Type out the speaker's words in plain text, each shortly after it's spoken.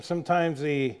Sometimes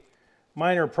the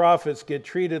minor prophets get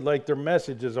treated like their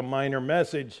message is a minor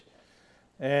message,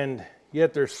 and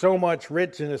yet there's so much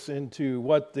richness into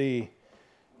what the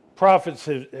prophets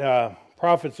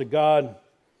of God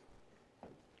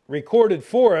recorded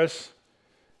for us,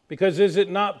 because is it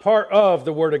not part of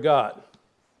the Word of God?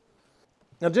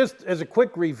 Now, just as a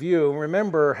quick review,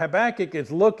 remember Habakkuk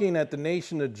is looking at the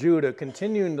nation of Judah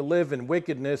continuing to live in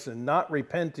wickedness and not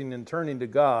repenting and turning to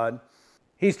God.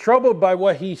 He's troubled by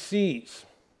what he sees.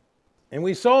 And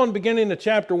we saw in the beginning of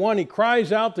chapter 1, he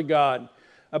cries out to God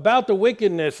about the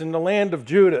wickedness in the land of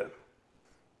Judah.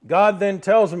 God then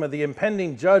tells him of the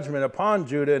impending judgment upon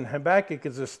Judah, and Habakkuk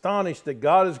is astonished that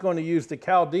God is going to use the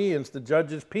Chaldeans to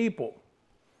judge his people.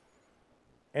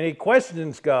 And he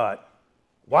questions God.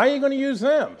 Why are you going to use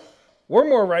them? We're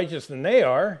more righteous than they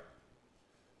are.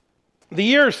 The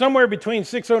year is somewhere between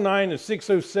 609 and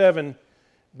 607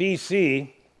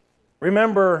 BC.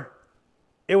 Remember,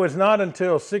 it was not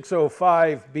until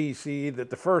 605 BC that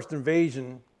the first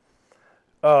invasion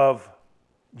of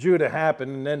Judah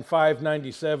happened, and then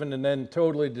 597, and then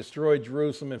totally destroyed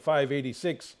Jerusalem in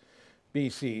 586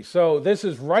 BC. So this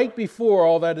is right before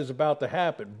all that is about to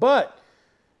happen. But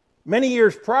many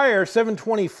years prior,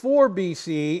 724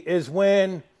 BC, is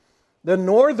when the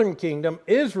northern kingdom,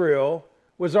 Israel,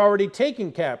 was already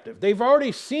taken captive. They've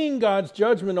already seen God's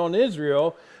judgment on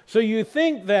Israel, so you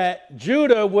think that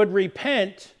Judah would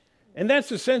repent, and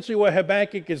that's essentially what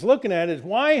Habakkuk is looking at, is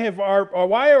why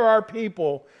are our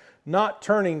people not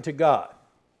turning to God?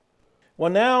 Well,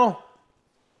 now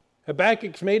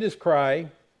Habakkuk's made his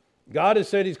cry. God has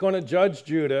said he's going to judge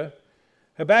Judah.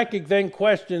 Habakkuk then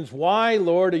questions, why,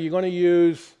 Lord, are you going to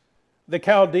use the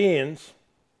Chaldeans?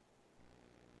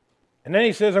 And then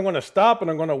he says, I'm going to stop and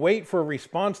I'm going to wait for a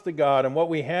response to God. And what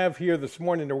we have here this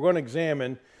morning that we're going to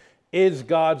examine is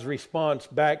God's response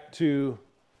back to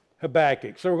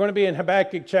Habakkuk. So we're going to be in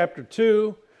Habakkuk chapter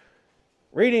 2,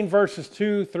 reading verses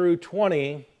 2 through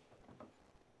 20.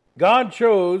 God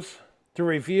chose to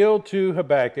reveal to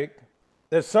Habakkuk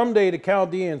that someday the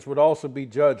Chaldeans would also be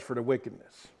judged for the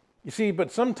wickedness. You see,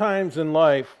 but sometimes in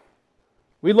life,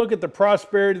 we look at the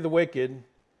prosperity of the wicked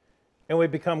and we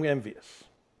become envious.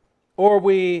 Or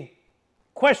we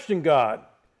question God.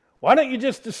 Why don't you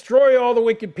just destroy all the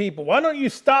wicked people? Why don't you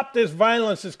stop this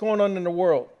violence that's going on in the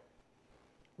world?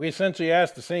 We essentially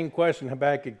ask the same question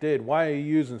Habakkuk did. Why are you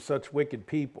using such wicked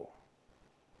people?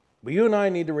 But you and I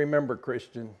need to remember,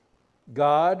 Christian,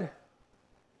 God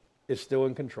is still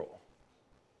in control.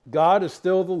 God is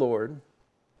still the Lord,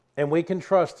 and we can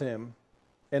trust him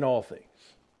in all things.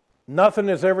 Nothing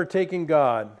has ever taken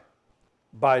God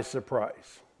by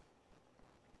surprise.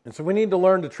 And so we need to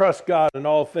learn to trust God in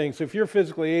all things. So if you're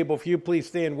physically able, if you please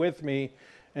stand with me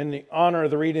in the honor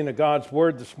of the reading of God's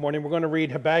word this morning. We're going to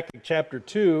read Habakkuk chapter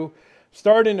 2,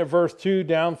 starting at verse 2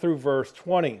 down through verse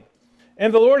 20.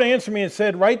 And the Lord answered me and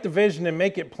said, write the vision and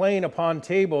make it plain upon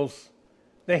tables,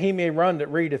 that he may run that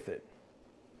readeth it.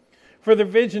 For the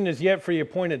vision is yet for the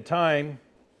appointed time,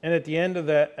 and at the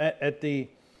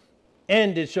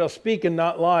end it shall speak and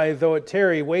not lie, though it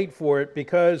tarry, wait for it,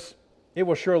 because it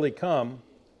will surely come.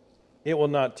 It will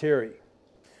not tarry.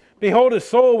 Behold, his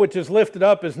soul which is lifted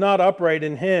up is not upright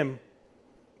in him,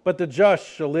 but the just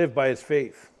shall live by his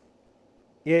faith.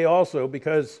 Yea, also,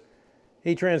 because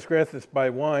he transgresseth by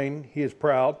wine, he is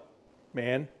proud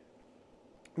man,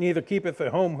 neither keepeth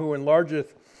at home, who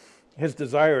enlargeth his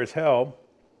desire is hell,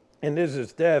 and is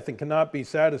his death, and cannot be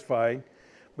satisfied,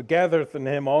 but gathereth in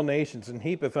him all nations, and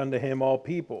heapeth unto him all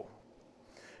people.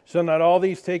 Shall not all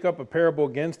these take up a parable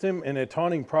against him, and a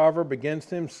taunting proverb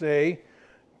against him, say,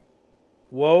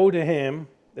 woe to him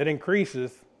that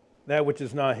increaseth that which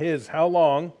is not his? How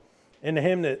long? And to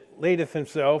him that ladeth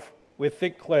himself with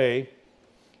thick clay,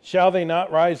 shall they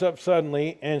not rise up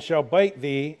suddenly, and shall bite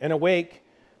thee, and awake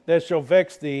that shall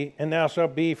vex thee, and thou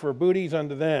shalt be for booties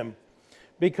unto them?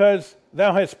 Because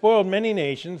thou hast spoiled many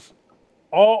nations,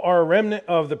 all are a remnant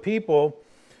of the people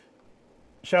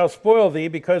shall spoil thee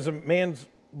because of man's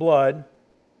blood,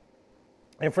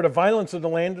 and for the violence of the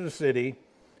land of the city,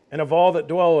 and of all that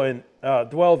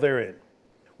dwell therein.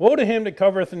 Woe to him that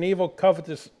covereth an evil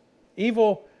covetousness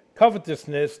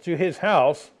to his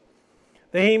house,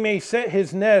 that he may set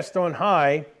his nest on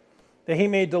high, that he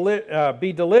may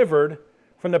be delivered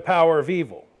from the power of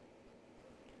evil.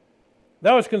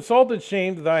 Thou hast consulted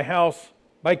shame to thy house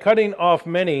by cutting off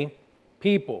many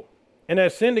people, and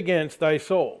hast sinned against thy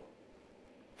soul.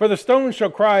 For the stone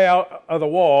shall cry out of the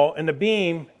wall, and the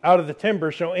beam out of the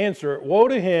timber shall answer it. Woe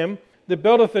to him that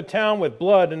buildeth a town with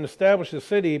blood, and establisheth a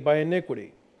city by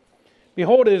iniquity.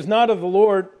 Behold, it is not of the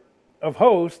Lord of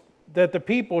hosts that the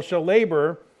people shall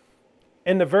labor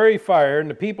in the very fire, and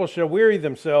the people shall weary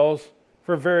themselves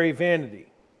for very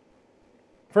vanity.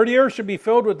 For the earth shall be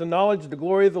filled with the knowledge of the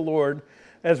glory of the Lord,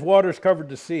 as waters covered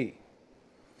the sea.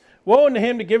 Woe unto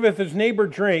him that giveth his neighbor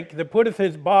drink, that putteth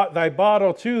thy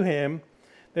bottle to him,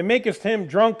 that makest him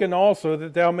drunken also,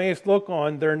 that thou mayest look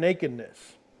on their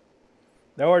nakedness.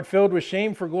 Thou art filled with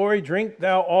shame for glory, drink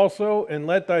thou also, and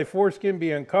let thy foreskin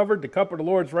be uncovered. The cup of the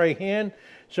Lord's right hand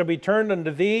shall be turned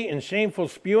unto thee, and shameful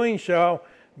spewing shall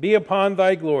be upon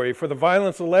thy glory. For the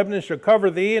violence of Lebanon shall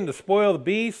cover thee, and the spoil of the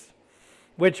beasts,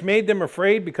 which made them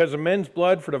afraid because of men's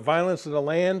blood, for the violence of the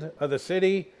land of the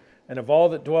city, and of all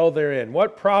that dwell therein.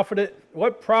 What profiteth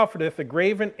the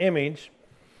graven image,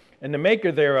 and the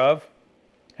maker thereof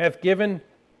hath graven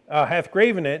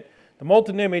it, the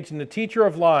molten image, and the teacher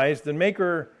of lies, the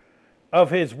maker of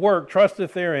his work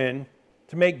trusteth therein,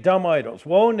 to make dumb idols.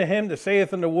 Woe unto him that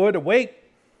saith unto wood, awake,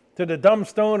 to the dumb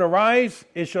stone, arise,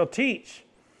 it shall teach.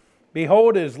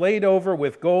 Behold, it is laid over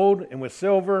with gold and with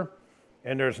silver,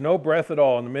 and there is no breath at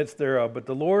all in the midst thereof. But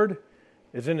the Lord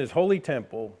is in his holy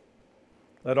temple.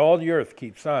 Let all the earth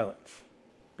keep silence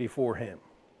before him.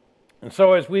 And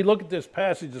so as we look at this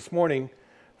passage this morning,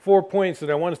 4 points that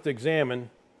I want us to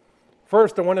examine.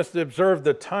 First, I want us to observe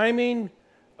the timing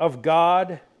of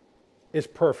God is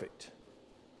perfect.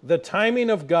 The timing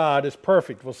of God is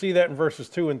perfect. We'll see that in verses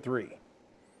 2 and 3.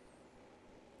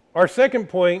 Our second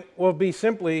point will be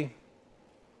simply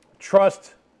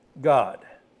trust God.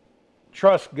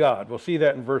 Trust God. We'll see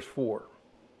that in verse 4.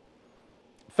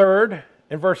 Third,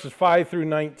 in verses 5 through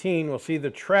 19, we'll see the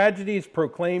tragedies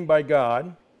proclaimed by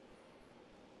God.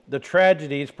 The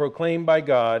tragedies proclaimed by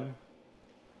God.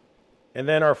 And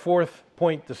then our fourth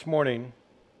point this morning,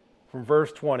 from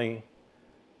verse 20,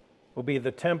 will be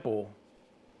the temple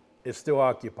is still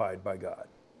occupied by God.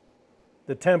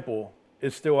 The temple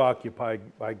is still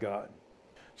occupied by God.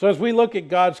 So as we look at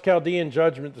God's Chaldean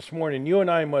judgment this morning, you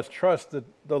and I must trust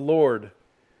the Lord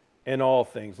in all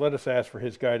things. Let us ask for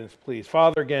his guidance, please.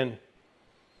 Father, again,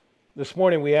 this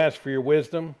morning we ask for your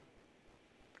wisdom,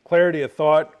 clarity of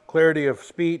thought, clarity of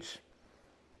speech,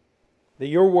 that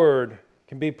your word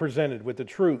can be presented with the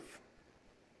truth,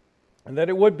 and that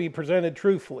it would be presented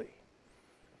truthfully.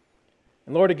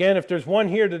 And Lord, again, if there's one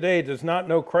here today that does not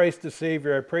know Christ as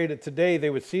Savior, I pray that today they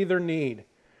would see their need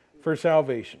for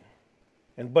salvation.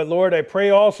 But Lord, I pray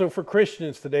also for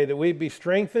Christians today that we'd be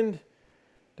strengthened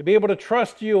to be able to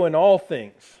trust you in all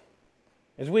things.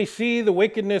 As we see the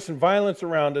wickedness and violence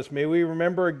around us, may we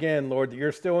remember again, Lord, that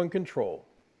you're still in control.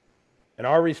 And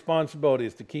our responsibility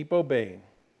is to keep obeying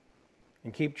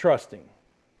and keep trusting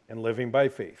and living by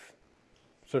faith.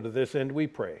 So to this end we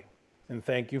pray and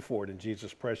thank you for it in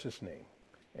Jesus' precious name.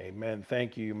 Amen.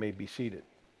 Thank you. You may be seated.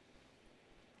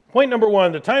 Point number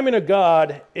one, the timing of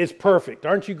God is perfect.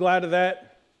 Aren't you glad of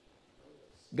that?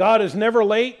 God is never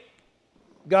late.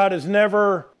 God is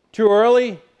never too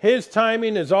early. His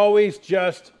timing is always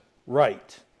just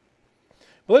right.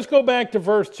 But let's go back to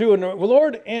verse 2. And the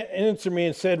Lord answered me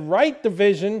and said, write the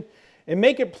vision and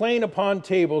make it plain upon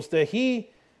tables, that he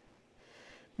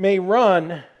may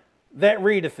run that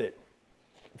readeth it.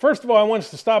 First of all, I want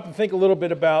us to stop and think a little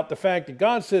bit about the fact that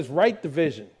God says, write the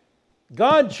vision.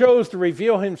 God chose to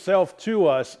reveal himself to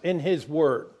us in his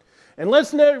word. And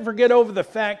let's never get over the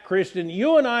fact, Christian,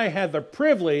 you and I have the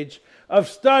privilege of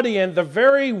studying the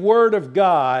very word of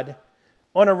God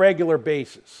on a regular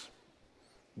basis.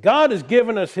 God has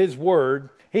given us his word.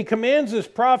 He commands his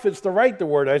prophets to write the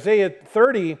word. Isaiah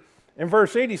 30 and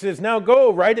verse 8, he says, now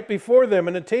go, write it before them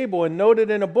in a table and note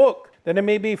it in a book, that it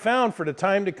may be found for the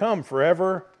time to come,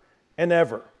 forever and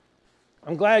ever.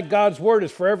 I'm glad God's word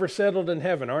is forever settled in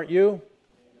heaven, aren't you?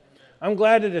 I'm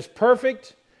glad it is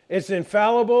perfect, it's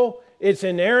infallible, it's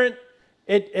inerrant,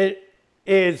 it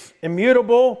is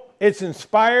immutable, it's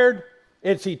inspired,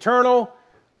 it's eternal.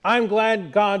 I'm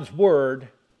glad God's word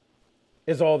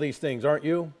is all these things, aren't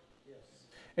you? Yes.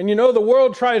 And you know, the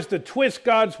world tries to twist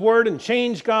God's word and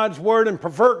change God's word and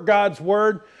pervert God's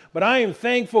word. But I am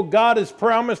thankful God has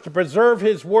promised to preserve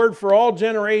his word for all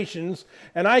generations.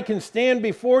 And I can stand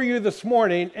before you this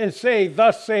morning and say,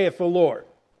 thus saith the Lord.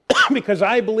 Because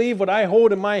I believe what I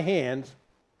hold in my hands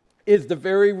is the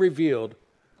very revealed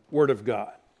word of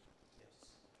God.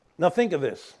 Now think of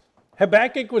this.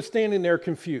 Habakkuk was standing there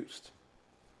confused.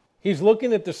 He's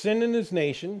looking at the sin in his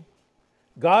nation.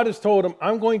 God has told him,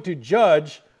 I'm going to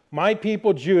judge my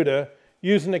people Judah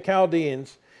using the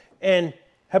Chaldeans. And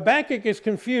Habakkuk is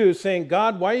confused, saying,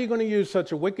 God, why are you going to use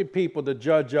such a wicked people to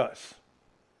judge us?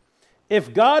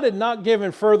 If God had not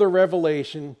given further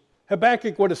revelation,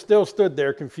 Habakkuk would have still stood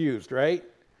there confused, right?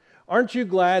 Aren't you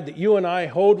glad that you and I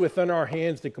hold within our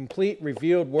hands the complete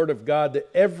revealed Word of God, that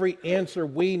every answer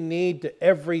we need to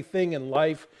everything in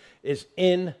life is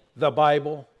in the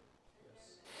Bible?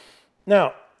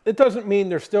 Now, it doesn't mean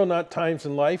there's still not times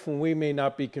in life when we may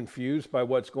not be confused by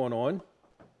what's going on.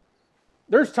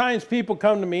 There's times people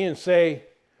come to me and say,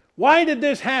 why did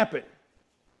this happen?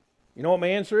 You know what my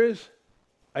answer is?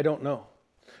 I don't know.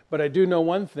 But I do know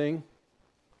one thing.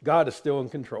 God is still in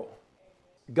control.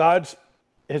 God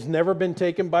has never been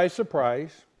taken by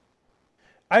surprise.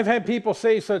 I've had people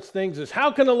say such things as,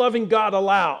 how can a loving God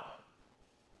allow?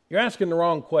 You're asking the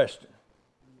wrong question.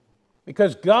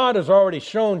 Because God has already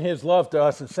shown his love to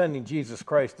us in sending Jesus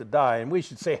Christ to die. And we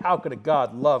should say, how could a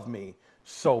God love me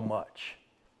so much?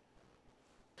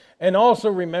 And also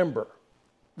remember,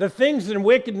 the things and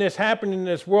wickedness happening in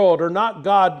this world are not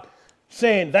God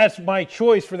saying, that's my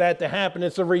choice for that to happen.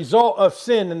 It's a result of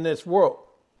sin in this world.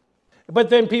 But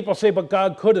then people say, but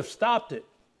God could have stopped it.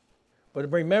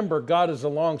 But remember, God is a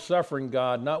long-suffering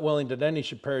God, not willing that any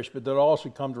should perish, but that all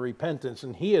should come to repentance.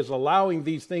 And he is allowing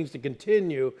these things to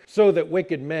continue so that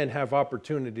wicked men have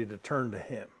opportunity to turn to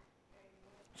him.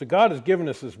 So God has given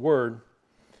us his word.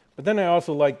 But then I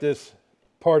also like this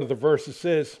part of the verse. It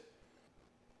says,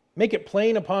 make it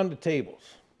plain upon the tables.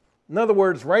 In other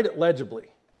words, write it legibly.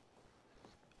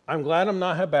 I'm glad I'm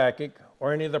not Habakkuk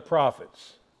or any of the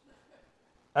prophets.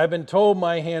 I've been told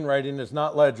my handwriting is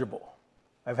not legible.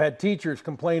 I've had teachers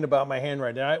complain about my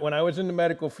handwriting. When I was in the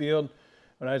medical field,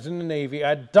 when I was in the Navy, I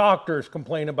had doctors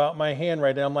complain about my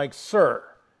handwriting. I'm like, sir,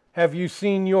 have you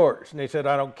seen yours? And they said,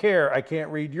 I don't care. I can't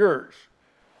read yours.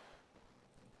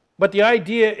 But the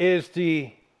idea is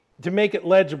to make it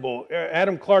legible.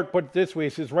 Adam Clark put it this way. He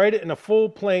says, write it in a full,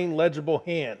 plain, legible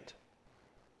hand.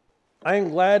 I am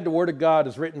glad the Word of God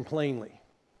is written plainly.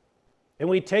 And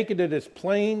we take it as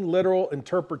plain, literal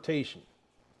interpretation.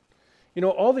 You know,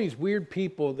 all these weird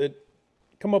people that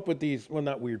come up with these, well,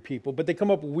 not weird people, but they come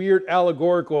up with weird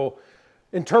allegorical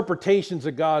interpretations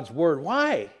of God's Word.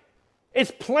 Why?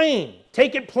 It's plain.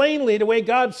 Take it plainly the way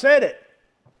God said it.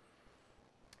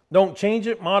 Don't change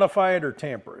it, modify it, or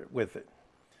tamper with it.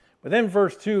 But then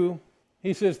verse 2,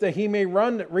 he says that he may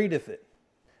run that readeth it.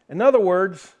 In other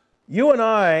words, you and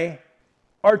I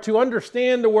are to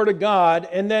understand the Word of God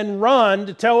and then run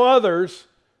to tell others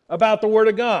about the Word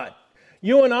of God.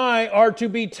 You and I are to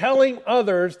be telling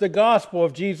others the gospel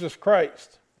of Jesus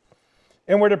Christ.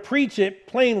 And we're to preach it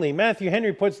plainly. Matthew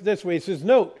Henry puts it this way. He says,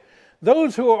 note,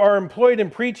 those who are employed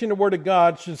in preaching the Word of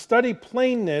God should study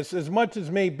plainness as much as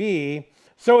may be,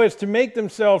 so as to make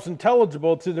themselves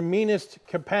intelligible to the meanest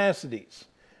capacities.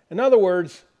 In other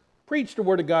words, preach the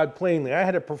Word of God plainly. I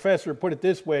had a professor put it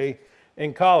this way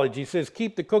in college. He says,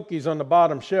 keep the cookies on the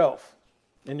bottom shelf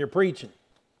in your preaching.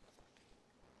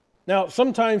 Now,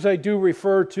 sometimes I do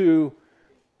refer to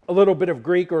a little bit of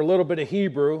Greek or a little bit of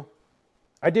Hebrew.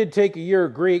 I did take a year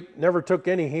of Greek, never took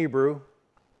any Hebrew,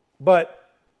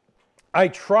 but I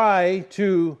try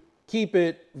to keep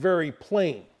it very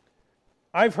plain.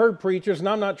 I've heard preachers, and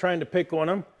I'm not trying to pick on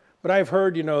them, but I've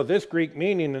heard, this Greek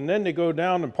meaning, and then they go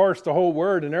down and parse the whole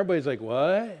word, and everybody's like,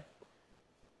 what?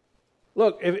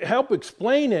 Look, if it help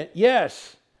explain it,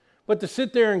 yes. But to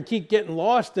sit there and keep getting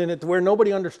lost in it to where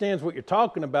nobody understands what you're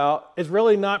talking about is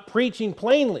really not preaching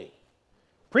plainly.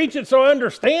 Preach it so I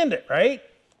understand it, right?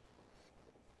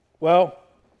 Well,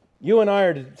 you and I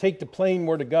are to take the plain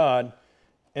Word of God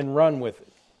and run with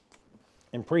it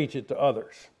and preach it to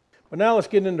others. But now let's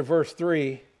get into verse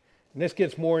 3, and this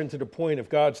gets more into the point of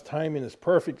God's timing is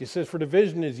perfect. He says, for the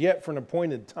vision is yet for an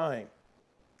appointed time.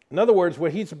 In other words,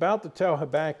 what he's about to tell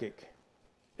Habakkuk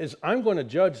is, I'm going to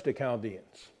judge the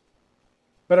Chaldeans.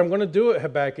 But I'm going to do it,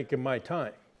 Habakkuk, in my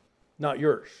time, not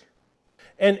yours.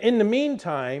 And in the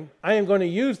meantime, I am going to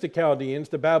use the Chaldeans,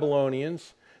 the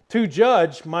Babylonians, to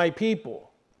judge my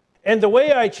people. And the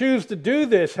way I choose to do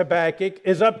this, Habakkuk,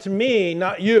 is up to me,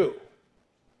 not you.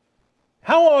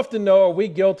 How often, though, are we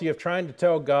guilty of trying to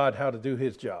tell God how to do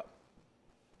his job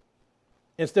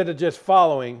instead of just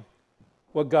following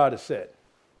what God has said?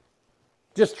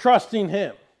 Just trusting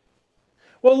him.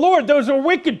 Well, Lord, those are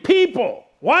wicked people.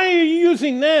 Why are you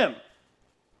using them?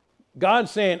 God's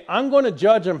saying, I'm going to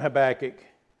judge them, Habakkuk,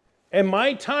 and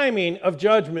my timing of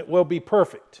judgment will be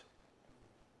perfect.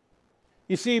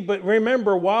 You see, but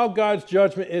remember, while God's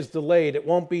judgment is delayed, it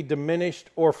won't be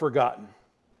diminished or forgotten.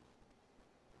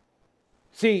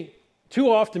 See,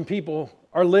 too often people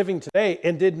are living today,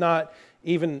 and did not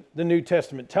even the New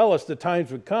Testament tell us the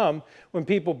times would come when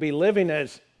people be living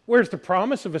as, where's the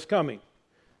promise of his coming?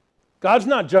 God's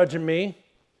not judging me,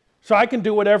 so I can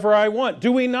do whatever I want.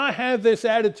 Do we not have this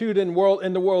attitude in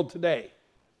the world today?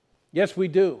 Yes, we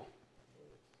do.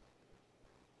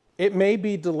 It may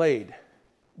be delayed,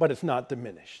 but it's not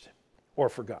diminished or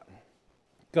forgotten.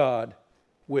 God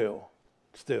will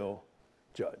still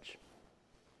judge.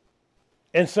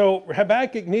 And so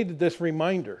Habakkuk needed this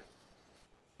reminder.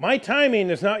 My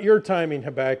timing is not your timing,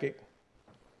 Habakkuk.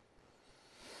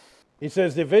 He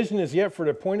says, the vision is yet for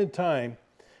the appointed time,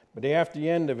 but after the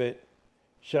end of it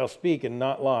shall speak and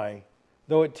not lie.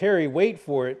 Though it tarry, wait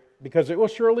for it, because it will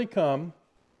surely come.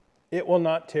 It will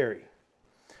not tarry.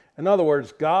 In other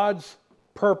words, God's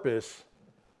purpose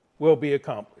will be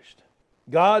accomplished.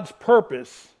 God's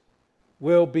purpose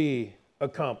will be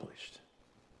accomplished.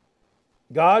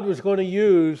 God was going to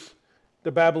use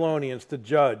the Babylonians to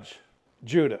judge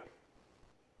Judah.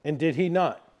 And did he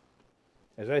not?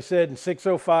 As I said, in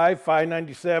 605,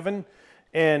 597,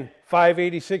 and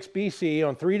 586 BC,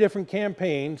 on 3 different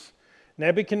campaigns,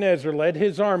 Nebuchadnezzar led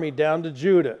his army down to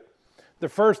Judah. The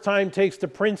first time takes the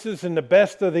princes and the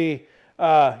best of the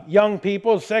young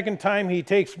people. The second time he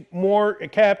takes more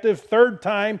captives. Third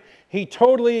time he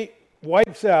totally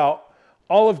wipes out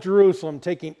all of Jerusalem,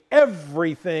 taking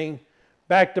everything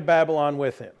back to Babylon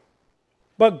with him.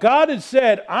 But God had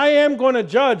said, I am going to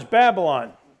judge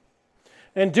Babylon.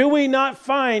 And do we not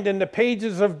find in the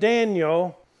pages of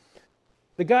Daniel,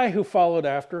 the guy who followed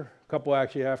after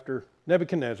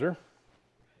Nebuchadnezzar,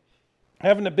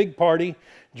 having a big party,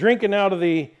 drinking out of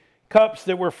the cups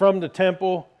that were from the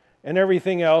temple and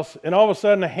everything else, and all of a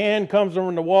sudden a hand comes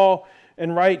over the wall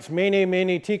and writes, Mene,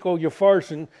 Mene, Tekel,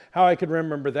 Upharsin. How I could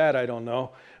remember that, I don't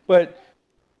know. But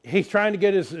he's trying to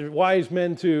get his wise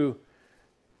men to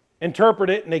interpret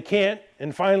it, and they can't.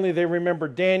 And finally they remember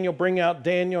Daniel, bring out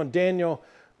Daniel, and Daniel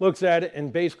looks at it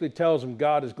and basically tells him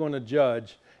God is going to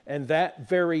judge. And that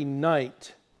very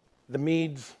night, the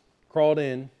Medes crawled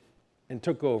in and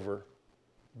took over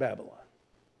Babylon.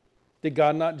 Did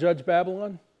God not judge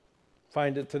Babylon?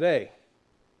 Find it today.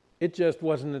 It just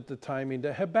wasn't at the timing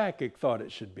that Habakkuk thought it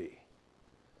should be.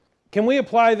 Can we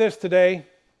apply this today?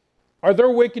 Are there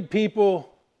wicked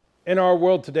people in our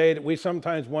world today that we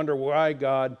sometimes wonder, why,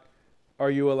 God,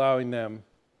 are you allowing them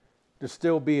to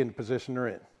still be in the position they're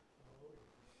in?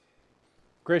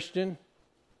 Christian,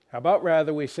 how about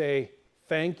rather we say,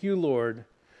 thank you, Lord,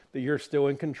 that you're still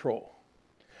in control.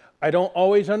 I don't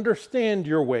always understand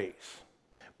your ways,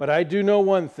 but I do know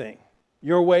one thing.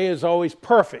 Your way is always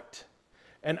perfect,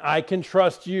 and I can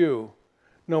trust you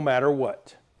no matter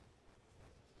what.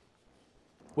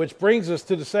 Which brings us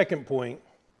to the second point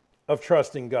of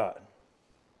trusting God.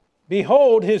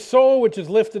 Behold, his soul which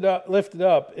is lifted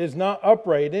up is not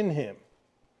upright in him.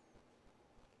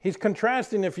 He's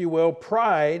contrasting, if you will,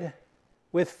 pride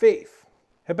with faith.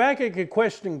 Habakkuk could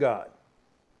question God.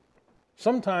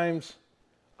 Sometimes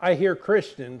I hear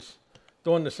Christians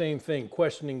doing the same thing,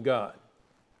 questioning God.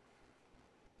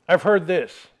 I've heard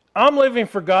this. I'm living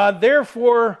for God,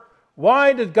 therefore,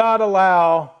 why did God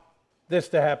allow this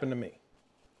to happen to me?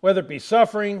 Whether it be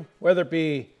suffering, whether it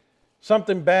be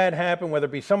something bad happen, whether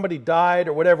it be somebody died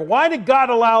or whatever. Why did God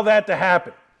allow that to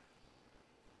happen?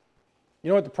 You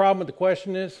know what the problem with the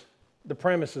question is? The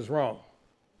premise is wrong.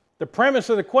 The premise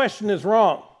of the question is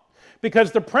wrong.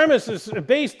 Because the premise is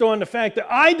based on the fact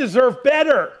that I deserve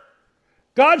better.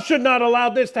 God should not allow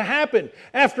this to happen.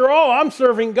 After all, I'm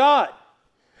serving God.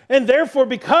 And therefore,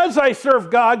 because I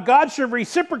serve God, God should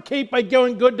reciprocate by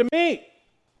doing good to me.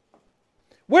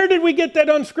 Where did we get that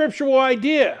unscriptural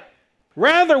idea?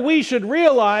 Rather, we should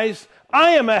realize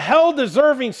I am a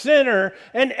hell-deserving sinner,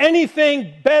 and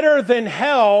anything better than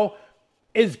hell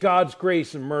is God's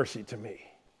grace and mercy to me.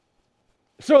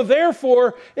 So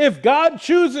therefore, if God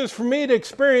chooses for me to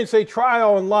experience a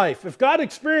trial in life, if God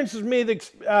chooses for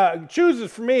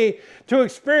me to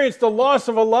experience the loss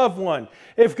of a loved one,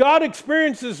 if God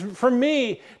experiences for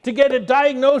me to get a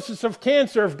diagnosis of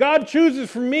cancer, if God chooses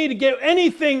for me to get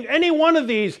anything, any one of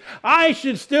these, I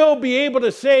should still be able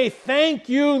to say, thank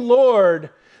you, Lord,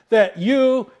 that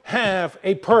you have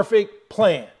a perfect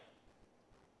plan.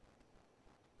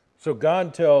 So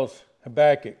God tells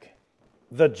Habakkuk,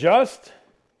 the just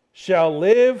shall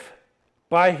live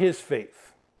by his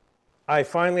faith. I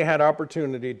finally had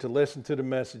opportunity to listen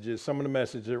to some of the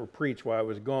messages that were preached while I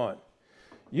was gone.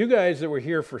 You guys that were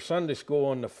here for Sunday school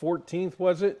on the 14th,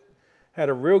 was it? Had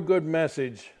a real good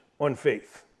message on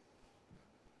faith.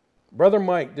 Brother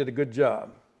Mike did a good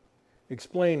job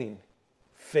explaining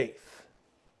faith.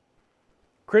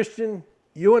 Christian,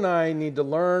 you and I need to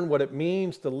learn what it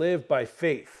means to live by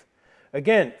faith.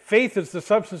 Again, faith is the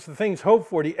substance of things hoped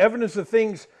for, the evidence of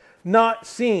things not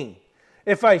seen.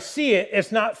 If I see it,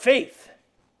 it's not faith.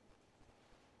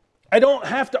 I don't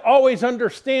have to always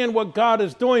understand what God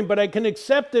is doing, but I can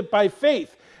accept it by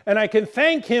faith, and I can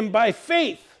thank him by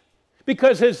faith.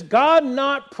 Because has God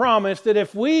not promised that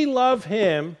if we love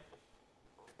him,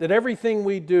 that everything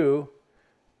we do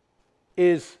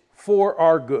is for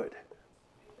our good?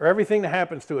 Or everything that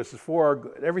happens to us is for our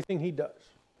good. Everything he does.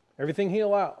 Everything he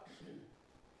allows.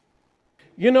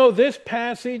 You know, this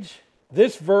passage,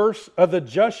 this verse of the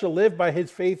just shall live by his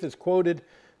faith is quoted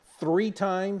 3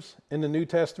 times in the New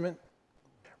Testament.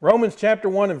 Romans chapter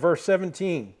 1 and verse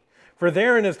 17. For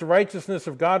therein is the righteousness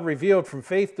of God revealed from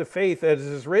faith to faith, as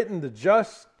it is written, the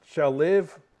just shall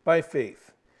live by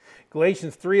faith.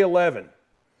 Galatians 3:11.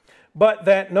 But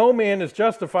that no man is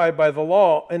justified by the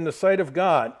law in the sight of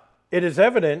God, it is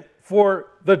evident, for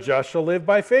the just shall live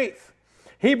by faith.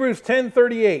 Hebrews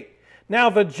 10:38.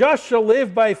 Now the just shall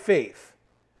live by faith.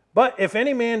 But if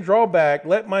any man draw back,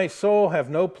 let my soul have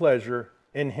no pleasure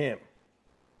in him.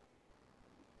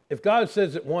 If God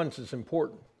says it once, it's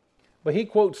important. But he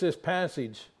quotes this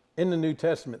passage in the New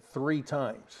Testament 3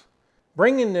 times,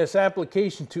 bringing this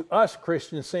application to us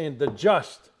Christians, saying the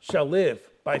just shall live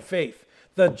by faith.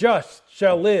 The just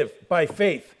shall live by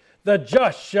faith. The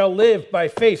just shall live by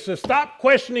faith. So stop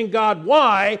questioning God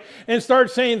why and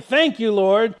start saying, thank you,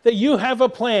 Lord, that you have a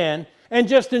plan, and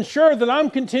just ensure that I'm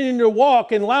continuing to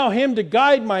walk and allow him to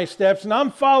guide my steps and I'm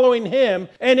following him.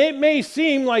 And it may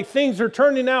seem like things are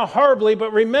turning out horribly,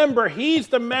 but remember, he's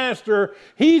the master,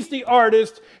 he's the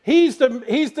artist, he's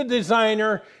the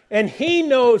designer, and he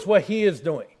knows what he is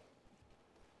doing.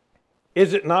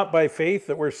 Is it not by faith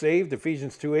that we're saved?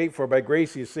 Ephesians 2:8, for by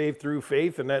grace you are saved through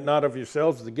faith, and that not of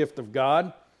yourselves, the gift of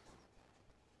God.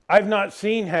 I've not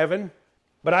seen heaven,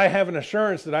 but I have an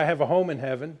assurance that I have a home in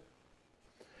heaven.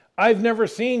 I've never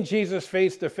seen Jesus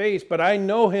face to face, but I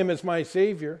know him as my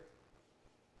Savior.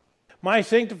 My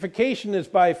sanctification is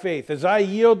by faith. As I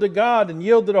yield to God and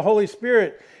yield to the Holy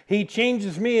Spirit, he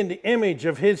changes me in the image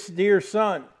of his dear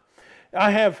Son.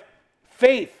 I have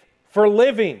faith for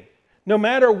living. No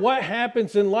matter what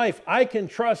happens in life, I can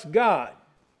trust God.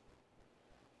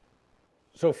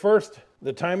 So first,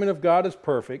 the timing of God is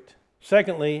perfect.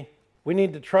 Secondly, we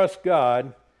need to trust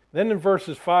God. Then in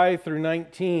verses 5 through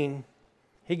 19,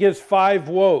 he gives 5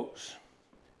 woes.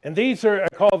 And these are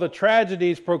called the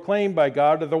tragedies proclaimed by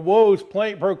God, or the woes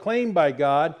proclaimed by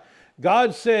God.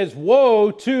 God says,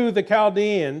 woe to the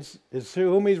Chaldeans, is to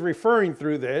whom he's referring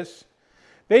through this.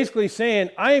 Basically saying,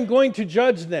 I am going to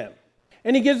judge them.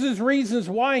 And he gives his reasons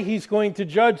why he's going to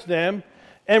judge them.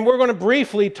 And we're going to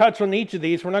briefly touch on each of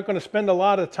these. We're not going to spend a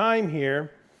lot of time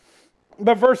here.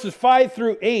 But verses 5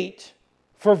 through 8,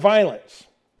 for violence.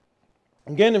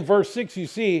 Again, in verse 6, you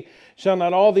see, shall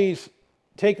not all these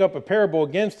take up a parable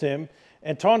against him,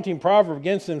 and taunting proverb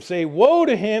against him, say, woe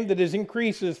to him that is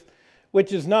increaseth,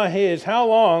 which is not his. How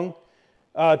long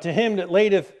to him that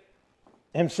ladeth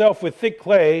himself with thick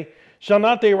clay? Shall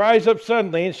not they rise up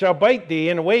suddenly, and shall bite thee,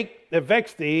 and awake that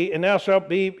vex thee, and thou shalt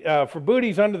be for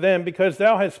booties unto them, because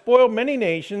thou hast spoiled many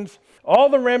nations, all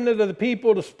the remnant of the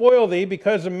people to spoil thee,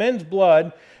 because of men's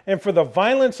blood, and for the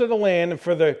violence of the land, and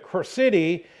for the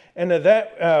city, and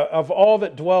of all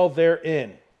that dwell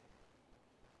therein.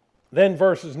 Then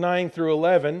verses 9 through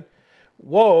 11,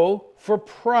 woe for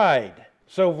pride.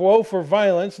 So woe for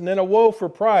violence, and then a woe for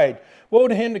pride. Woe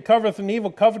to him that covereth an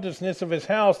evil covetousness of his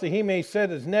house, that he may set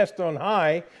his nest on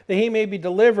high, that he may be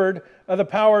delivered of the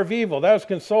power of evil. Thou hast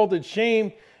consulted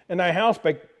shame in thy house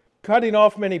by cutting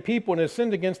off many people, and hast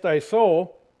sinned against thy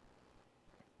soul.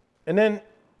 And then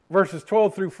verses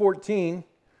 12 through 14,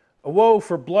 a woe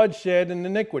for bloodshed and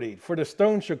iniquity. For the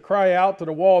stone shall cry out to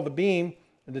the wall of the beam,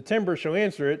 and the timber shall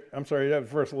answer it. I'm sorry, that was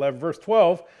verse 11. Verse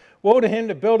 12, woe to him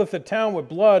that buildeth a town with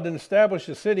blood, and establish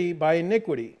a city by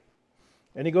iniquity.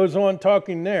 And he goes on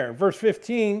talking there. Verse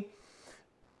 15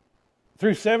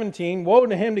 through 17, woe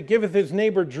to him that giveth his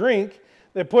neighbor drink,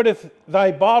 that putteth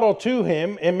thy bottle to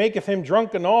him, and maketh him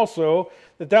drunken also,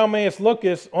 that thou mayest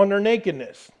lookest on their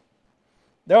nakedness.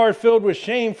 Thou art filled with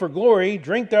shame for glory,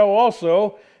 drink thou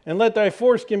also, and let thy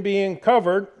foreskin be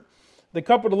uncovered. The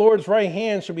cup of the Lord's right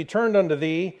hand shall be turned unto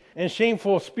thee, and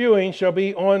shameful spewing shall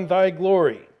be on thy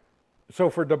glory. So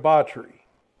for debauchery.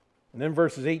 And then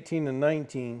verses 18 and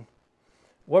 19,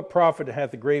 what profit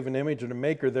hath the graven image, or the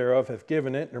maker thereof hath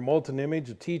given it, or molten image,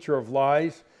 a teacher of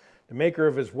lies? The maker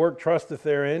of his work trusteth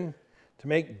therein, to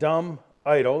make dumb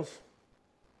idols.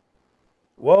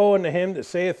 Woe unto him that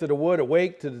saith to the wood,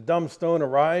 awake, to the dumb stone,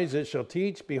 arise, it shall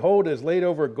teach. Behold, it is laid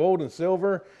over gold and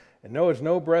silver, and knows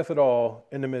no breath at all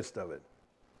in the midst of it.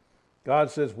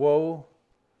 God says, woe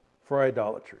for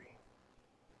idolatry.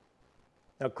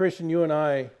 Now, Christian, you and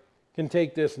I can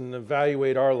take this and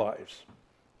evaluate our lives.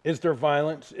 Is there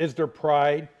violence? Is there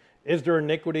pride? Is there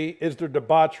iniquity? Is there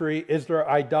debauchery? Is there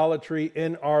idolatry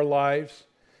in our lives?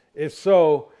 If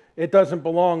so, it doesn't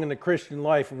belong in the Christian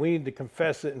life, and we need to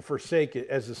confess it and forsake it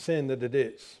as the sin that it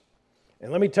is.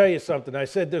 And let me tell you something. I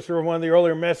said this in one of the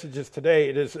earlier messages today.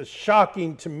 It is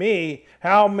shocking to me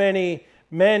how many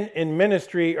men in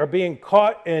ministry are being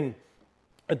caught in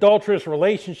adulterous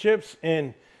relationships.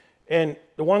 And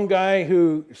the one guy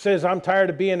who says, I'm tired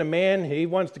of being a man, he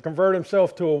wants to convert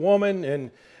himself to a woman,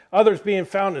 and others being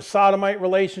found in sodomite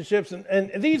relationships.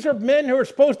 And these are men who are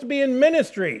supposed to be in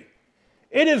ministry.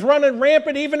 It is running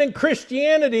rampant even in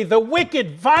Christianity. The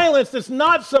wicked violence that's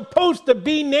not supposed to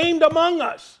be named among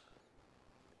us.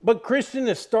 But Christian,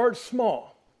 it starts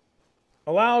small.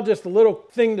 Allow just a little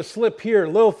thing to slip here, a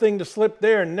little thing to slip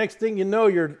there, and next thing you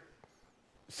know,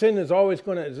 sin is always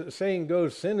going to, as the saying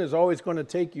goes, sin is always going to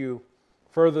take you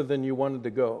further than you wanted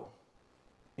to go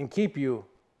and keep you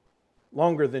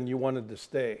longer than you wanted to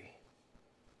stay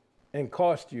and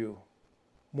cost you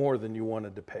more than you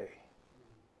wanted to pay.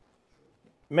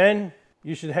 Men,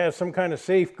 you should have some kind of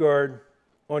safeguard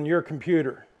on your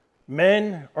computer.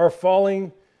 Men are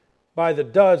falling by the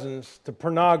dozens to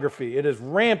pornography. It is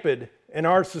rampant in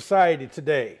our society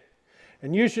today.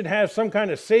 And you should have some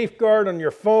kind of safeguard on your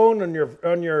phone,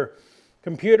 on your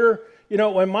computer. You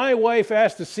know, when my wife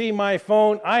asks to see my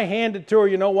phone, I hand it to her.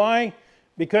 You know why?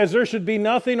 Because there should be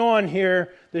nothing on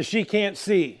here that she can't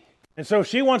see. And so if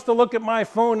she wants to look at my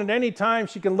phone at any time,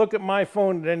 she can look at my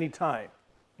phone at any time.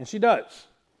 And she does.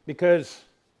 Because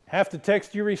half the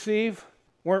texts you receive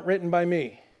weren't written by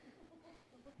me.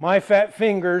 My fat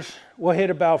fingers will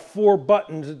hit about 4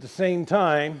 buttons at the same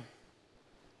time,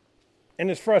 and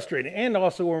it's frustrating. And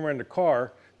also when we're in the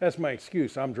car, that's my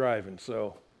excuse. I'm driving,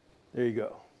 so there you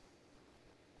go.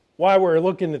 While we're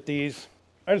looking at these,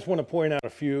 I just want to point out a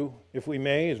few, if we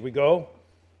may, as we go.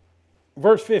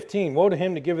 Verse 15, woe to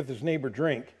him that giveth his neighbor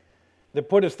drink, that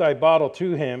puttest thy bottle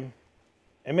to him,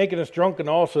 and maketh us drunken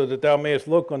also, that thou mayest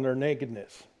look on their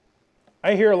nakedness.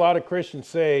 I hear a lot of Christians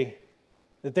say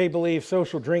that they believe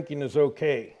social drinking is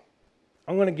okay.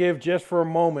 I'm going to give just for a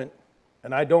moment,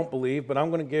 and I don't believe, but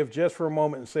I'm going to give just for a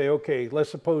moment and say, okay,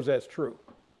 let's suppose that's true.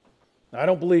 Now, I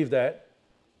don't believe that,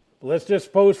 but let's just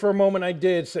suppose for a moment I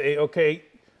did say, okay,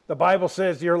 the Bible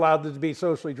says you're allowed to be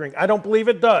socially drink. I don't believe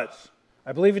it does.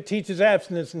 I believe it teaches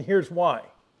abstinence, and here's why.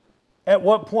 At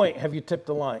what point have you tipped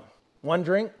the line? 1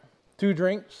 drink? 2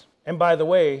 drinks? And by the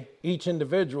way, each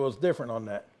individual is different on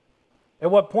that.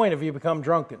 At what point have you become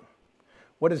drunken?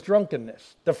 What is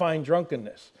drunkenness? Define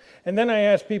drunkenness. And then I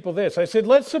asked people this. I said,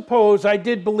 let's suppose I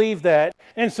did believe that.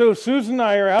 And so Susan and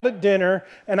I are out at dinner,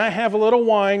 and I have a little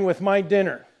wine with my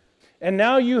dinner. And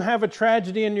now you have a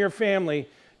tragedy in your family.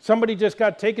 Somebody just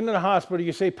got taken to the hospital.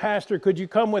 You say, Pastor, could you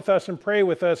come with us and pray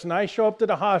with us? And I show up to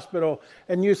the hospital,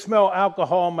 and you smell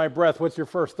alcohol on my breath. What's your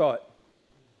first thought?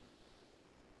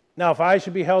 Now, if I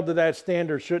should be held to that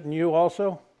standard, shouldn't you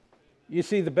also? You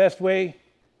see, the best way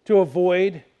to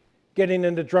avoid getting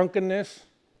into drunkenness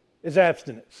is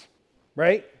abstinence,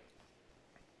 right?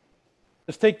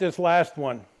 Let's take this last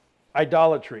one,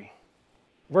 idolatry.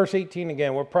 Verse 18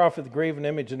 again, what profit the graven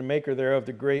image and the maker thereof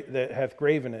that hath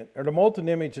graven it, or the molten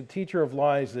image, the teacher of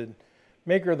lies, the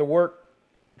maker of the work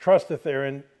trusteth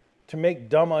therein to make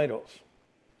dumb idols.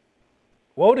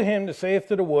 Woe to him that saith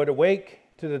to the wood, awake,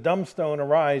 to the dumb stone,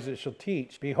 arise, it shall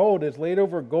teach. Behold, it is laid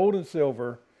over gold and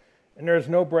silver, and there is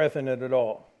no breath in it at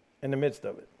all, in the midst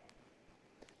of it.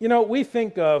 You know, we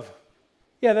think of,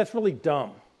 yeah, that's really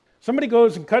dumb. Somebody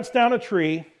goes and cuts down a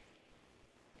tree,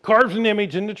 carves an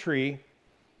image in the tree,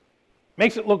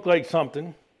 makes it look like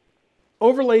something,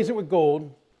 overlays it with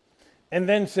gold, and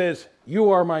then says,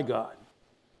 you are my God.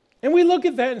 And we look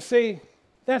at that and say,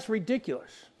 that's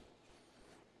ridiculous.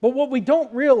 But what we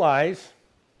don't realize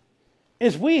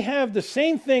is we have the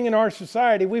same thing in our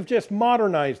society, we've just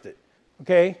modernized it,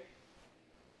 okay?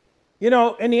 You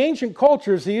know, in the ancient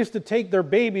cultures, they used to take their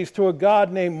babies to a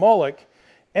god named Moloch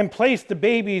and place the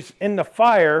babies in the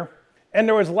fire, and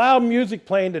there was loud music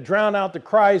playing to drown out the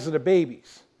cries of the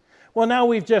babies. Well, now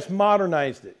we've just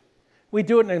modernized it. We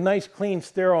do it in a nice, clean,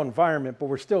 sterile environment, but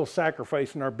we're still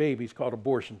sacrificing our babies, called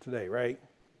abortion today, right?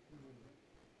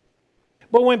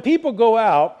 But when people go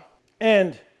out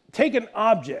and take an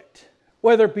object,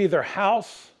 whether it be their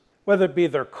house, whether it be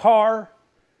their car,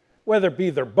 whether it be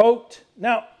their boat.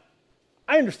 Now,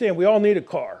 I understand we all need a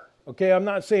car, okay? I'm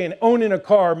not saying owning a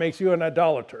car makes you an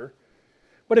idolater.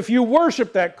 But if you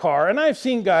worship that car, and I've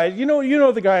seen guys, you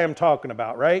know the guy I'm talking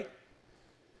about, right?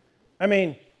 I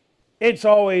mean, it's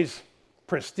always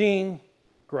pristine,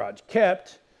 garage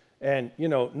kept, and,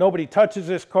 nobody touches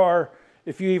this car.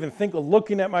 If you even think of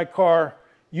looking at my car,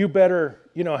 you better,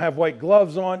 have white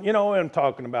gloves on. You know what I'm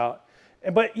talking about.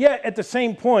 But yet, at the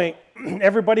same point,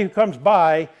 everybody who comes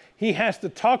by, He has to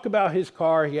talk about his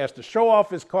car. He has to show off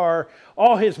his car.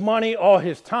 All his money, all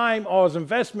his time, all his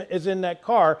investment is in that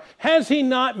car. Has he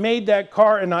not made that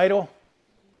car an idol?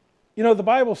 You know, the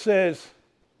Bible says,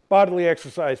 bodily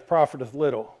exercise profiteth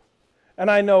little. And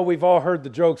I know we've all heard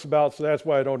the jokes about, so that's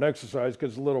why I don't exercise,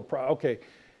 because little, okay,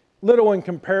 little in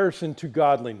comparison to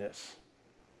godliness.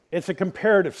 It's a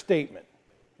comparative statement,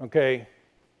 okay?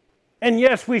 And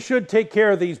yes, we should take care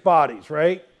of these bodies,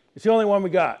 right? It's the only one we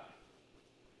got.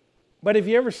 But have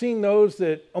you ever seen those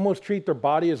that almost treat their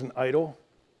body as an idol?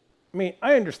 I mean,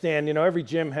 I understand, you know, every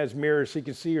gym has mirrors so you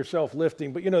can see yourself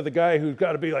lifting, but you know, the guy who's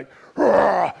got to be like,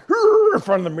 in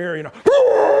front of the mirror, you know,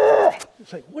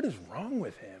 it's like, what is wrong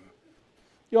with him?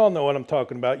 You all know what I'm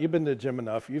talking about. You've been to the gym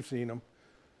enough. You've seen them.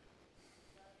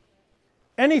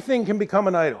 Anything can become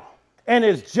an idol. And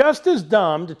it's just as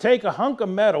dumb to take a hunk of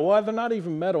metal, well, they're not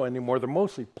even metal anymore, they're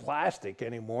mostly plastic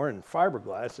anymore and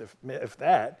fiberglass, if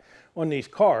that, on these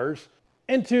cars,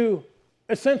 and to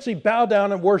essentially bow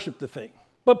down and worship the thing.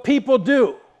 But people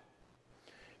do.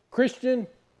 Christian,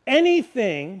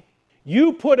 anything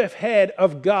you put ahead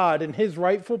of God in his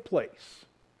rightful place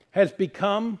has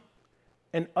become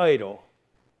an idol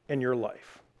in your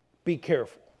life. Be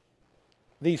careful.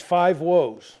 These 5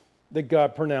 woes that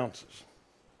God pronounces.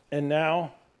 And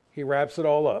now he wraps it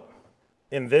all up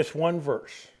in this one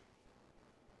verse,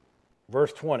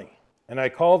 verse 20. And I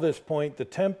call this point, the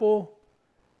temple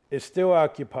is still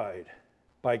occupied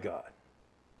by God.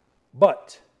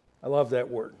 But, I love that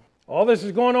word. All this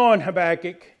is going on,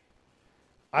 Habakkuk.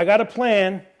 I got a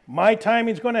plan. My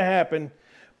timing's going to happen.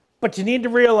 But you need to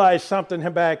realize something,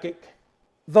 Habakkuk.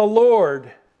 The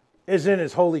Lord is in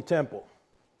his holy temple.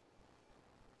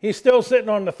 He's still sitting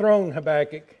on the throne,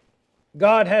 Habakkuk.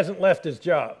 God hasn't left his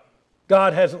job.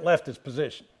 God hasn't left his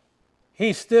position.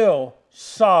 He's still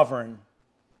sovereign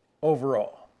over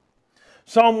all.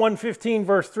 Psalm 115,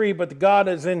 verse 3, but the God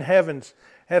is in heavens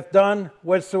hath done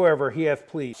whatsoever he hath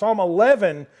pleased. Psalm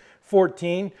 11,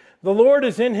 14, the Lord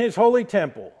is in his holy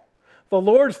temple. The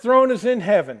Lord's throne is in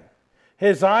heaven.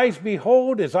 His eyes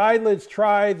behold, his eyelids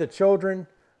try the children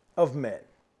of men.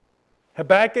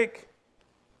 Habakkuk,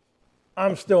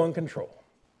 I'm still in control.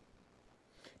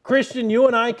 Christian, you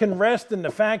and I can rest in the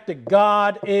fact that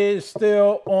God is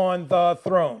still on the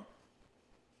throne.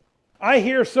 I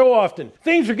hear so often,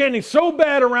 things are getting so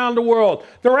bad around the world.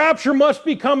 The rapture must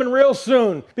be coming real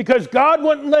soon because God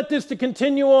wouldn't let this to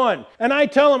continue on. And I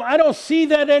tell them, I don't see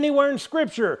that anywhere in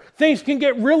Scripture. Things can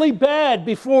get really bad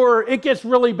before it gets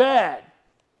really bad.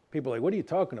 People are like, what are you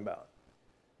talking about?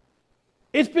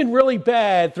 It's been really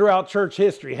bad throughout church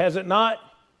history, has it not?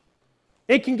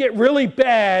 It can get really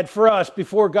bad for us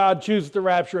before God chooses to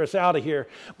rapture us out of here.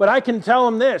 But I can tell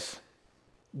them this.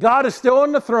 God is still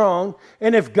on the throne,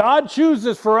 and if God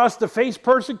chooses for us to face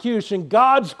persecution,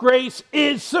 God's grace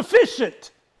is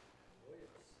sufficient.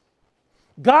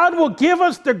 God will give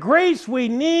us the grace we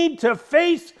need to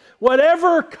face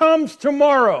whatever comes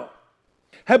tomorrow.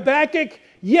 Habakkuk,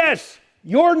 yes,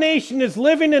 your nation is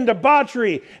living in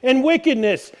debauchery and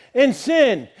wickedness and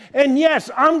sin. And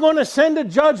yes, I'm going to send a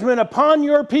judgment upon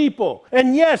your people.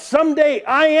 And yes, someday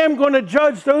I am going to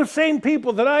judge those same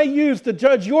people that I used to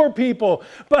judge your people.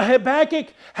 But Habakkuk,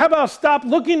 how about stop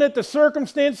looking at the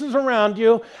circumstances around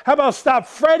you? How about stop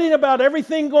fretting about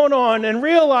everything going on and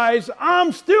realize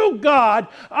I'm still God.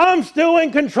 I'm still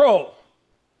in control.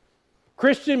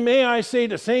 Christian, may I say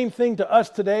the same thing to us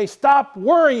today? Stop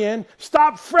worrying,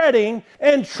 stop fretting,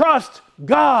 and trust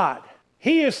God.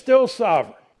 He is still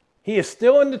sovereign. He is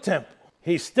still in the temple.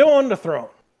 He's still on the throne.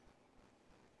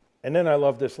 And then I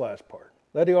love this last part.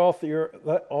 Let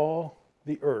all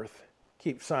the earth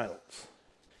keep silence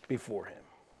before him.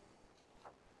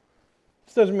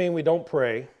 This doesn't mean we don't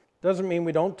pray. Doesn't mean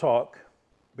we don't talk.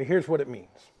 But here's what it means.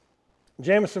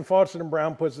 Jamieson, Fausset, and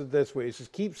Brown puts it this way. He says,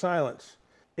 keep silence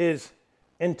is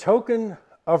in token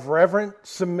of reverent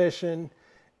submission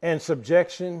and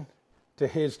subjection to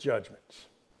his judgments.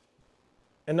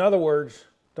 In other words,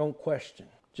 don't question,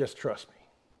 just trust me.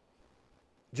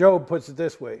 Job puts it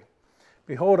this way,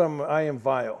 behold, I am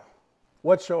vile.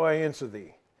 What shall I answer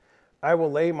thee? I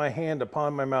will lay my hand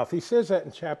upon my mouth. He says that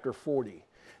in chapter 40.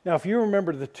 Now, if you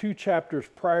remember the 2 chapters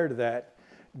prior to that,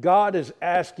 God is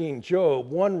asking Job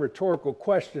one rhetorical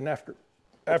question after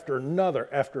another.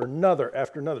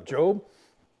 Job,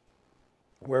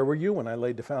 where were you when I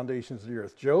laid the foundations of the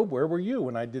earth? Job, where were you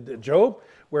when I did that? Job,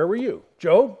 where were you?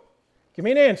 Job, give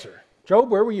me an answer. Job,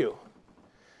 where were you?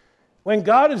 When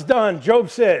God is done,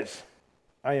 Job says,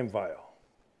 I am vile.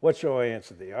 What shall I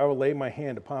answer thee? I will lay my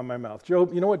hand upon my mouth.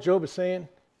 Job, you know what Job is saying?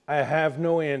 I have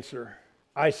no answer.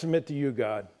 I submit to you,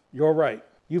 God. You're right.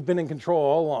 You've been in control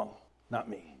all along, not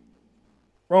me.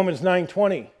 Romans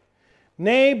 9:20.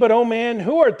 Nay, but, O man,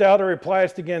 who art thou that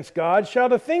repliest against God? Shall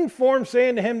the thing formed say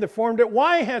unto him that formed it,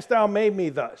 Why hast thou made me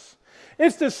thus?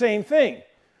 It's the same thing.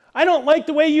 I don't like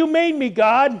the way you made me,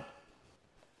 God.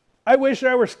 I wish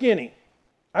I were skinny.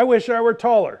 I wish I were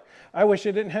taller. I wish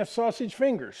I didn't have sausage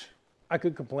fingers. I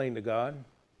could complain to God.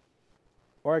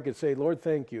 Or I could say, Lord,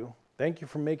 thank you. Thank you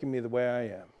for making me the way I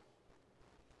am.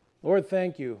 Lord,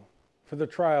 thank you for the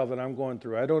trial that I'm going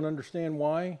through. I don't understand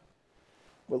why,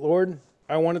 but Lord,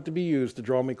 I want it to be used to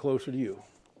draw me closer to you.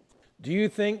 Do you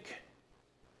think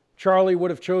Charlie would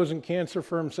have chosen cancer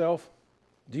for himself?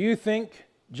 Do you think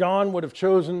John would have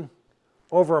chosen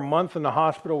over a month in the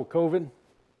hospital with COVID?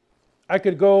 I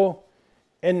could go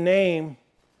and name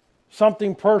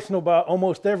something personal about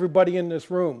almost everybody in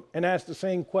this room and ask the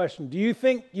same question. Do you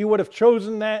think you would have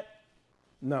chosen that?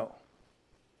 No.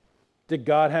 Did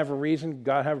God have a reason? Did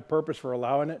God have a purpose for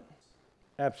allowing it?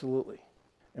 Absolutely.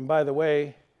 And by the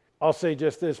way, I'll say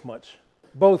just this much.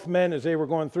 Both men, as they were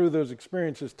going through those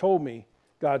experiences, told me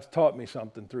God's taught me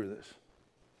something through this.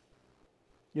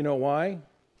 You know why?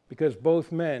 Because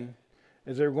both men,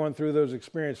 as they were going through those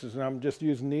experiences, and I'm just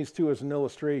using these two as an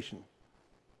illustration,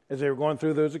 as they were going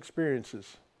through those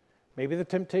experiences, maybe the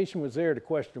temptation was there to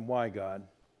question why, God,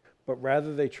 but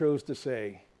rather they chose to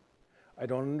say, I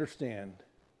don't understand,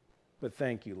 but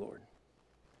thank you, Lord.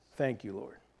 Thank you,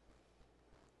 Lord.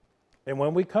 And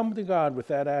when we come to God with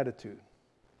that attitude,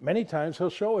 many times He'll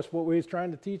show us what He's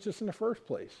trying to teach us in the first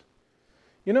place.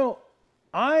 You know,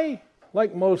 I,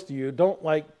 like most of you, don't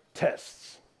like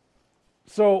tests.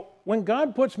 So when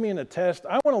God puts me in a test,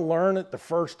 I want to learn it the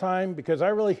first time because I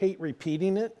really hate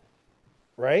repeating it,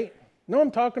 right? You know what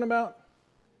I'm talking about?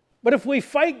 But if we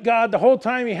fight God the whole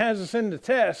time He has us in the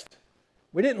test,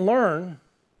 we didn't learn.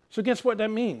 So guess what that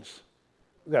means?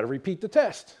 We've got to repeat the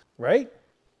test, right?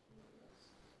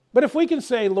 But if we can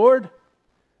say, Lord,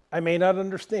 I may not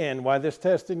understand why this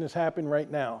testing is happening right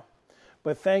now,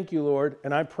 but thank you, Lord,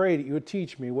 and I pray that you would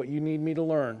teach me what you need me to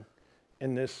learn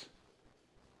in this.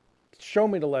 Show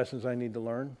me the lessons I need to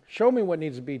learn. Show me what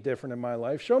needs to be different in my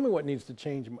life. Show me what needs to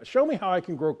change. Show me how I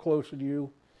can grow closer to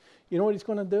you. You know what He's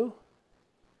going to do?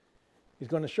 He's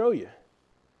going to show you.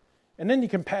 And then you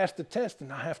can pass the test and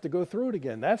not have to go through it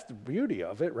again. That's the beauty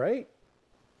of it, right?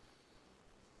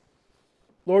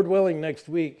 Lord willing, next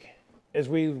week, as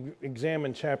we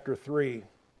examine chapter 3,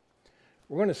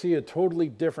 we're going to see a totally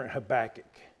different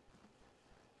Habakkuk.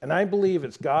 And I believe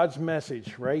it's God's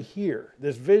message right here,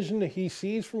 this vision that he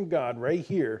sees from God right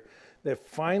here, that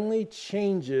finally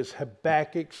changes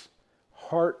Habakkuk's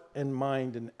heart and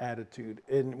mind and attitude.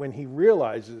 And when he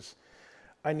realizes,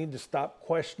 I need to stop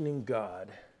questioning God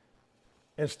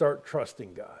and start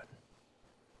trusting God.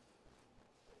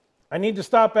 I need to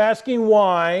stop asking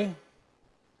why.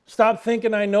 Stop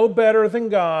thinking I know better than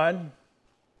God.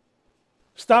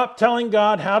 Stop telling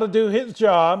God how to do His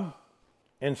job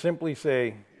and simply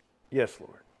say, yes,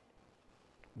 Lord.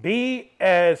 Be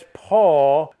as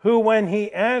Paul, who when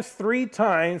he asked 3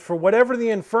 times for whatever the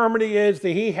infirmity is that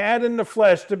he had in the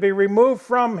flesh to be removed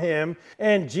from him,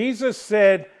 and Jesus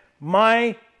said,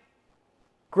 my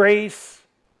grace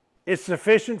is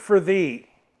sufficient for thee,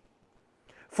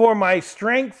 for my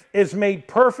strength is made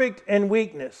perfect in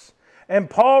weakness. And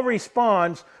Paul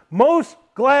responds, most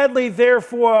gladly,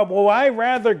 therefore, will I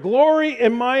rather glory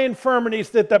in my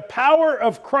infirmities, that the power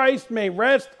of Christ may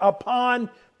rest upon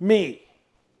me.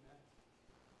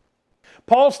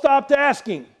 Paul stopped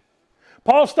asking.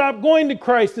 Paul stopped going to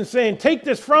Christ and saying, take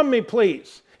this from me,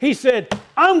 please. He said,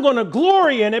 I'm going to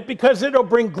glory in it because it'll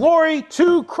bring glory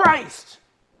to Christ.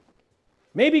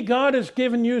 Maybe God has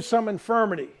given you some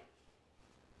infirmity.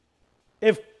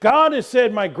 If God has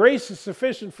said, my grace is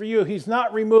sufficient for you, He's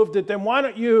not removed it, then why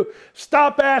don't you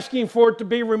stop asking for it to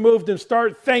be removed and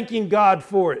start thanking God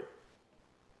for it?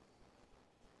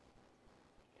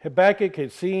 Habakkuk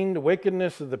had seen the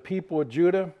wickedness of the people of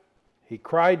Judah. He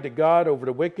cried to God over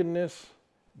the wickedness.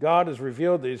 God has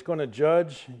revealed that He's going to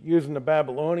judge using the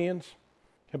Babylonians.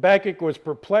 Habakkuk was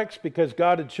perplexed because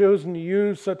God had chosen to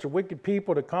use such a wicked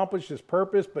people to accomplish His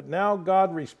purpose, but now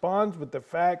God responds with the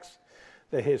facts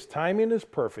that His timing is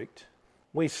perfect.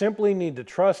 We simply need to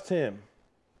trust Him.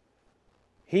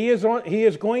 He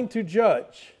is going to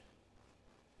judge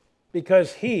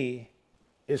because He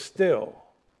is still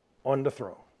on the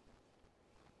throne.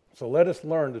 So let us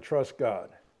learn to trust God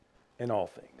in all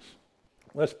things.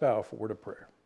 Let's bow for a word of prayer.